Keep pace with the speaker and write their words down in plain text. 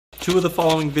2 of the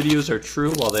following videos are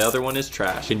true while the other one is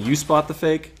trash. Can you spot the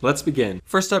fake? Let's begin.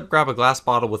 First up, grab a glass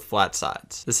bottle with flat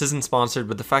sides. This isn't sponsored,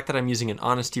 but the fact that I'm using an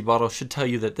honesty bottle should tell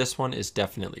you that this one is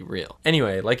definitely real.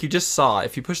 Anyway, like you just saw,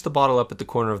 if you push the bottle up at the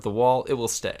corner of the wall, it will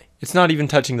stay. It's not even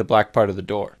touching the black part of the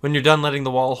door. When you're done letting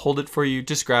the wall hold it for you,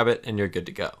 just grab it and you're good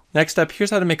to go. Next up,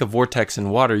 here's how to make a vortex in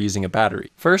water using a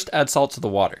battery. First, add salt to the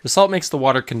water. The salt makes the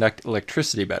water conduct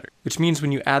electricity better, which means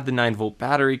when you add the 9-volt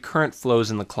battery, current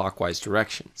flows in the clockwise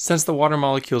direction. Since the water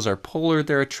molecules are polar,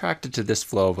 they're attracted to this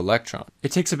flow of electrons.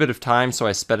 It takes a bit of time, so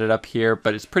I sped it up here,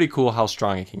 but it's pretty cool how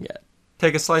strong it can get.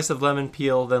 Take a slice of lemon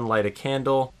peel, then light a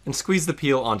candle, and squeeze the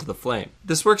peel onto the flame.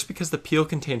 This works because the peel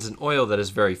contains an oil that is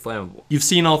very flammable. You've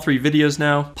seen all 3 videos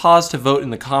now. Pause to vote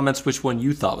in the comments which one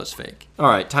you thought was fake.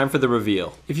 Alright, time for the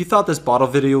reveal. If you thought this bottle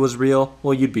video was real,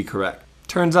 well, you'd be correct.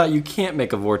 Turns out you can't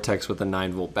make a vortex with a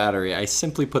 9-volt battery. I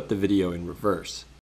simply put the video in reverse.